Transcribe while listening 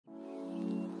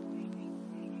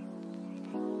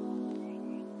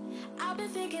I've been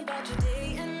thinking about you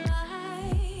day and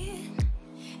night.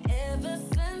 Ever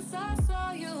since I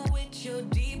saw you with your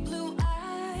deep blue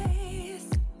eyes,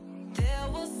 there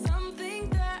was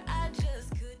something that I just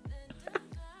couldn't.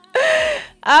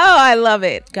 Oh, I love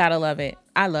it. Gotta love it.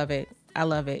 I love it. I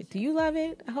love it. Do you love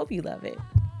it? I hope you love it.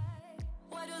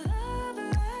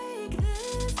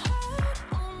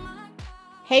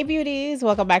 Hey beauties,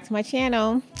 welcome back to my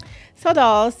channel. So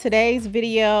dolls, today's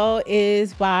video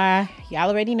is by, y'all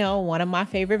already know, one of my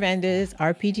favorite vendors,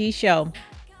 RPGSHOW.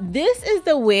 This is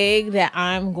the wig that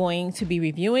I'm going to be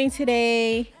reviewing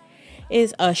today.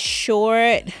 It's a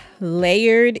short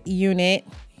layered unit.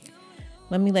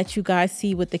 Let me let you guys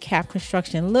see what the cap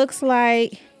construction looks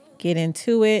like. Get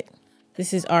into it.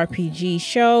 This is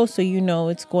RPGSHOW, so you know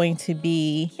it's going to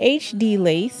be HD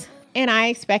lace, and I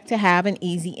expect to have an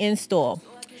easy install.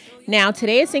 Now,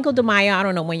 today is Cinco de Mayo. I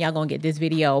don't know when y'all gonna get this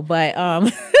video, but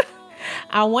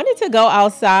I wanted to go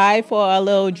outside for a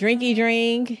little drinky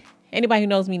drink. Anybody who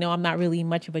knows me know I'm not really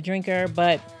much of a drinker,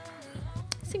 but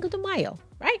Cinco de Mayo,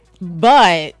 right?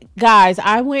 But guys,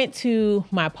 I went to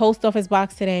my post office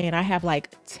box today and I have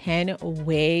like 10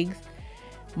 wigs.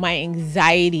 My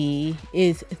anxiety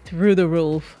is through the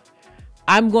roof.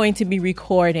 I'm going to be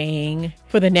recording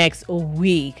for the next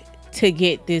week to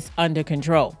get this under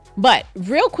control. But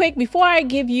real quick, before I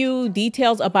give you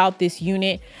details about this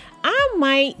unit, I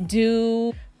might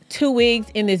do 2 wigs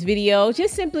in this video,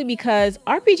 just simply because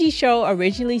RPGSHOW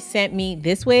originally sent me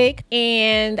this wig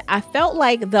and I felt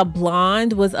like the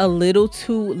blonde was a little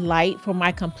too light for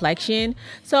my complexion.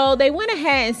 So they went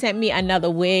ahead and sent me another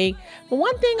wig. But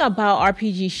one thing about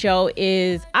RPGSHOW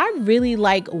is I really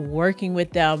like working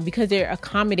with them because they're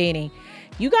accommodating.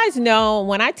 You guys know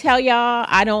when I tell y'all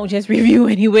I don't just review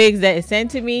any wigs that is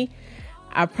sent to me,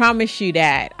 I promise you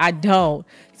that I don't.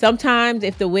 Sometimes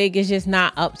if the wig is just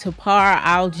not up to par,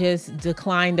 I'll just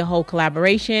decline the whole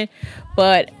collaboration.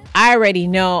 But I already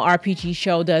know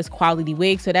RPGSHOW does quality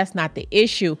wigs, so that's not the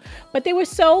issue. But they were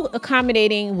so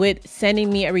accommodating with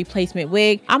sending me a replacement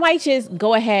wig. I might just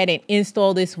go ahead and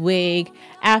install this wig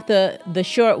after the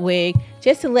short wig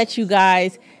just to let you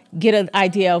guys get an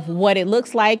idea of what it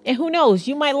looks like, and who knows,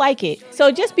 you might like it.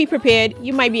 So just be prepared,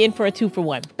 you might be in for a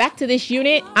 2-for-1. Back to this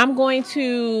unit, I'm going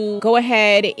to go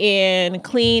ahead and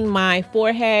clean my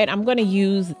forehead. I'm going to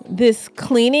use this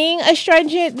cleaning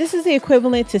astringent. This is the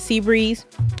equivalent to Sea Breeze.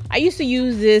 I used to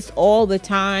use this all the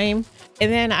time, and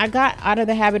then I got out of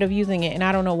the habit of using it, and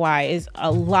I don't know why. It's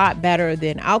a lot better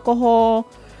than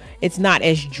alcohol. It's not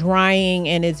as drying,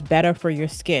 and it's better for your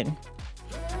skin.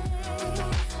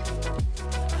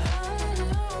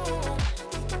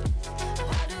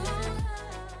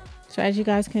 So as you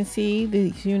guys can see,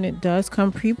 this unit does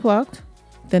come pre-plucked.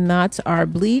 The knots are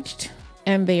bleached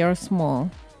and they are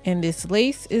small. And this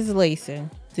lace is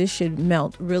lacing. This should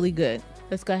melt really good.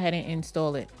 Let's go ahead and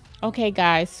install it. Okay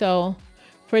guys, so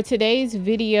for today's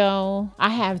video, I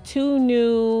have 2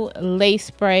 new lace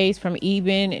sprays from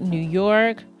Eben, New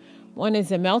York. One is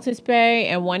the melted spray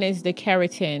and one is the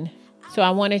keratin. So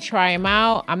I want to try them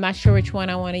out. I'm not sure which one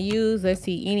I want to use. Let's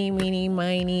see, eeny, meeny,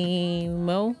 miny,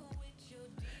 mo.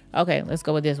 Okay, let's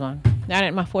go with this one. Now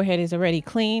that my forehead is already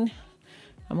clean,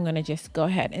 I'm gonna just go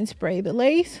ahead and spray the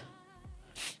lace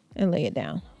and lay it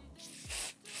down.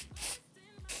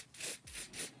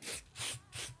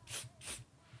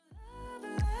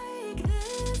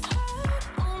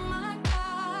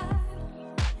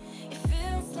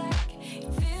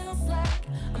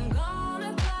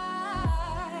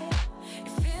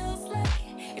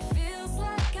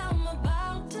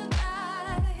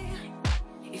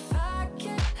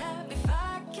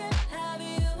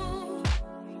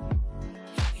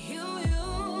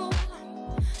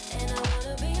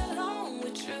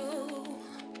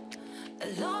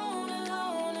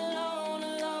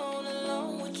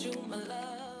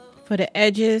 For the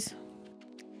edges,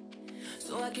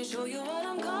 so I can show you what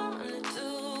I'm gonna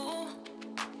do.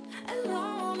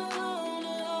 Alone, alone,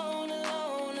 alone,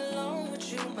 alone, alone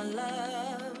with you, my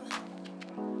love.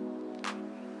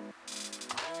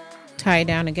 Tie it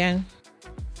down again.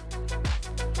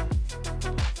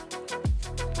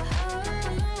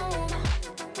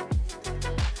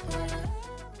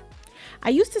 I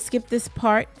used to skip this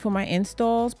part for my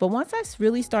installs, but once I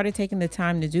really started taking the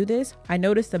time to do this, I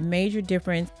noticed a major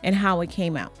difference in how it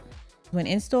came out. When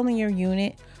installing your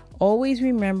unit, always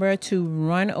remember to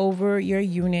run over your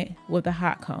unit with a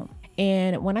hot comb.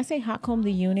 And when I say hot comb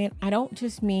the unit, I don't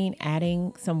just mean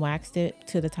adding some wax tip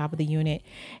to the top of the unit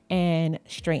and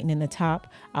straightening the top.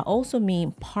 I also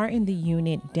mean parting the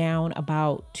unit down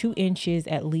about 2 inches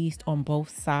at least on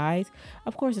both sides.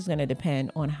 Of course, it's going to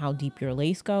depend on how deep your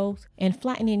lace goes, and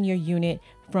flattening your unit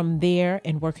from there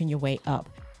and working your way up.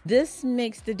 This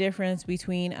makes the difference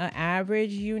between an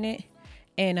average unit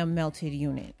and a melted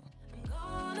unit.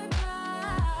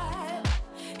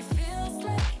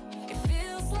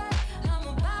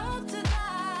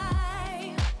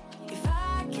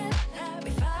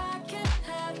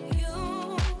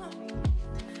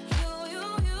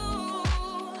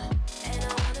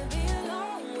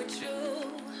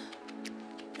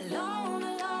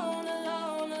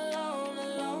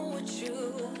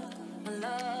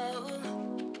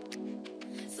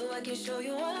 I can show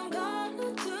you what I'm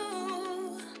gonna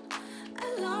do.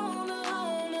 Alone,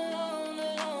 alone, alone,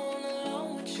 alone,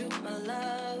 alone with you, my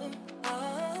love.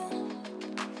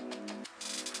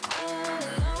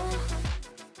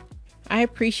 I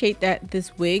appreciate that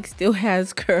this wig still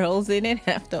has curls in it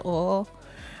after all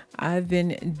I've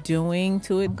been doing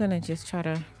to it. I'm gonna just try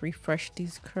to refresh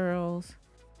these curls.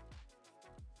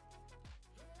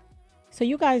 So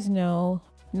you guys know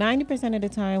 90% of the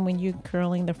time when you're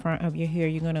curling the front of your hair,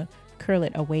 you're gonna curl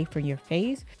it away from your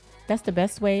face. That's the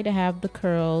best way to have the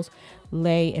curls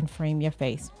lay and frame your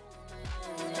face.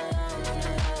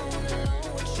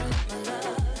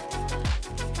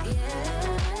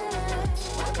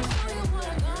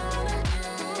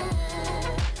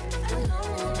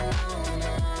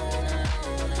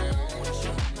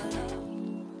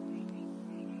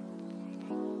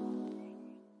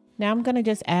 Now I'm going to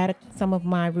just add some of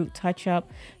my root touch up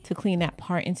to clean that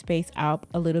parting space out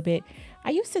a little bit.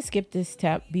 I used to skip this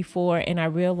step before and I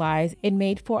realized it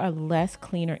made for a less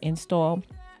cleaner install.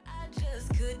 I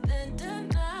just couldn't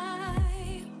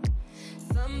deny.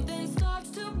 Something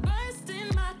starts to burst in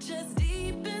my chest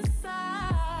deep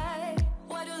inside.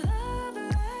 Why do love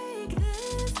like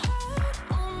this hurt?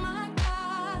 Oh my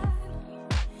God.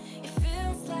 It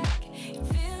feels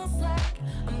like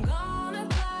I'm gonna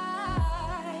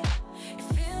cry. It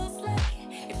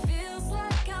feels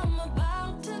like I'm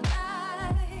about to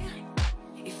die.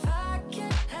 If I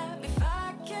can't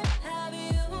have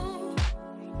you,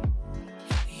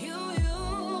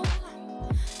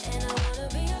 and I wanna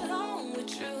be alone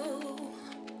with you.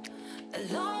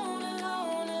 Alone,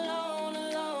 alone, alone,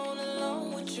 alone, alone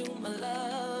with you, my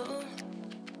love.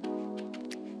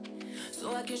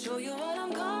 So I can show you what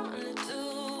I'm gonna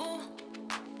do.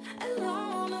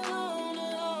 Alone, alone,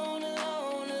 alone,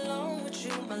 alone, alone with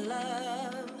you, my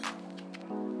love.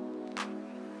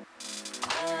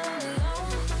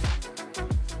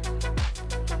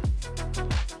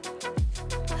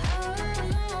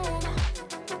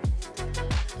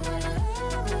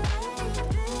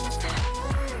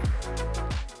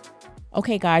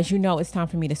 Okay guys, you know it's time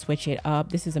for me to switch it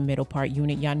up. This is a middle part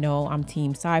unit. Y'all know I'm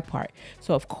team side part.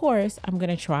 So of course I'm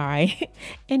gonna try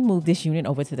and move this unit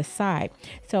over to the side.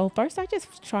 So first I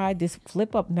just tried this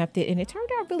flip up method and it turned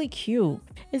out really cute.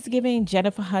 It's giving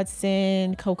Jennifer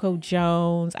Hudson, Coco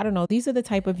Jones. I don't know, these are the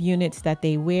type of units that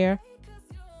they wear.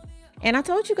 And I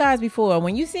told you guys before,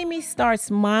 when you see me start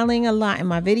smiling a lot in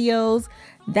my videos,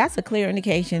 that's a clear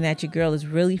indication that your girl is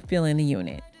really feeling the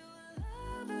unit.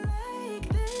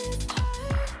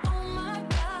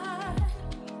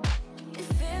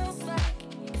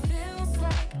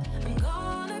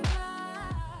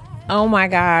 Oh my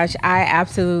gosh, I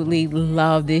absolutely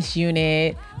love this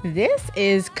unit. This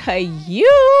is cute.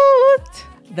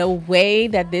 The way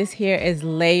that this hair is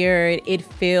layered, it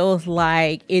feels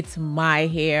like it's my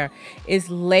hair. It's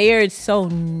layered so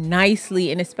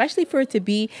nicely, and especially for it to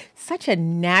be such a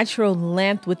natural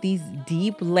length with these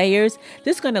deep layers,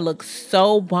 this is gonna look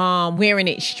so bomb. Wearing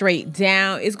it straight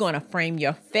down, it's gonna frame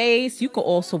your face. You can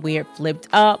also wear it flipped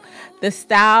up. The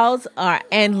styles are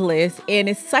endless, and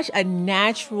it's such a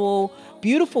natural,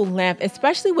 beautiful length,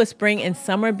 especially with spring and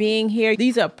summer being here.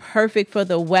 These are perfect for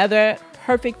the weather,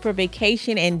 perfect for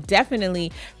vacation, and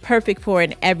definitely perfect for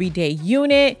an everyday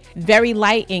unit. Very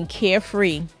light and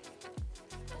carefree.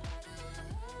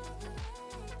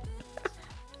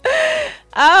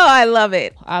 Oh, I love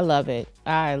it. I love it.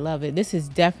 I love it. This is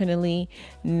definitely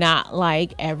not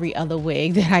like every other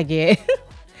wig that I get.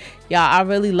 Y'all, I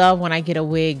really love when I get a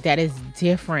wig that is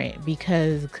different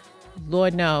because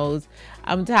Lord knows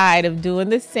I'm tired of doing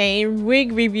the same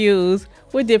wig reviews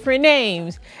with different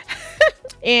names.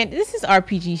 And this is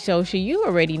RPGSHOW, so you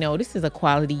already know this is a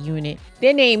quality unit.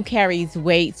 Their name carries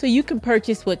weight, so you can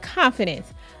purchase with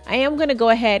confidence. I am going to go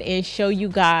ahead and show you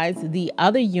guys the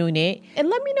other unit, and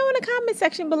let me know in the comment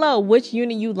section below which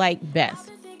unit you like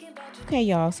best. Okay,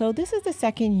 y'all, so this is the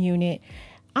second unit.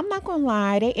 I'm not gonna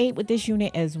lie, they ate with this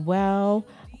unit as well.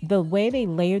 The way they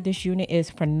layered this unit is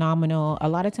phenomenal. A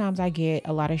lot of times I get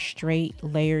a lot of straight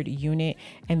layered unit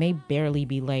and they barely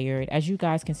be layered. As you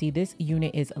guys can see, this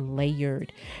unit is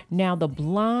layered. Now the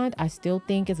blonde I still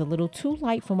think is a little too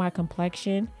light for my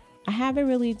complexion. I haven't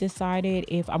really decided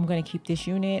if I'm going to keep this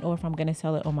unit or if I'm going to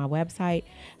sell it on my website.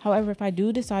 However, if I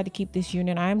do decide to keep this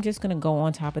unit, I'm just going to go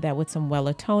on top of that with some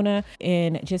Wella toner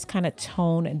and just kind of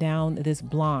tone down this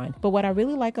blonde. But what I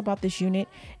really like about this unit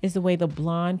is the way the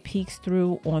blonde peeks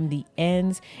through on the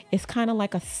ends. It's kind of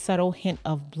like a subtle hint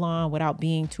of blonde without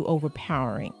being too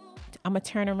overpowering. I'm going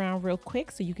to turn around real quick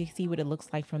so you can see what it looks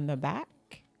like from the back.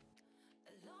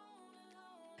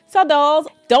 So dolls,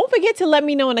 don't forget to let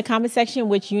me know in the comment section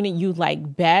which unit you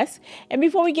like best. And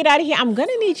before we get out of here, I'm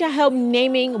gonna need your help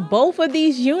naming both of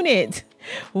these units.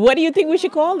 What do you think we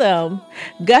should call them?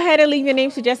 Go ahead and leave your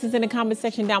name suggestions in the comment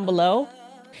section down below.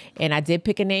 And I did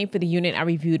pick a name for the unit I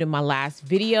reviewed in my last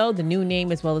video. The new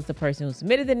name as well as the person who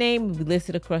submitted the name will be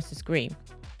listed across the screen.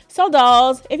 So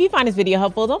dolls, if you find this video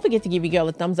helpful, don't forget to give your girl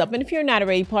a thumbs up. And if you're not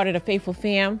already part of the faithful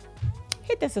fam,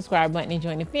 hit that subscribe button and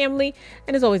join the family.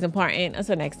 And it's always important.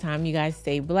 Until next time, you guys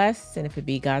stay blessed. And if it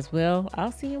be God's will,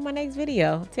 I'll see you in my next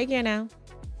video. Take care now.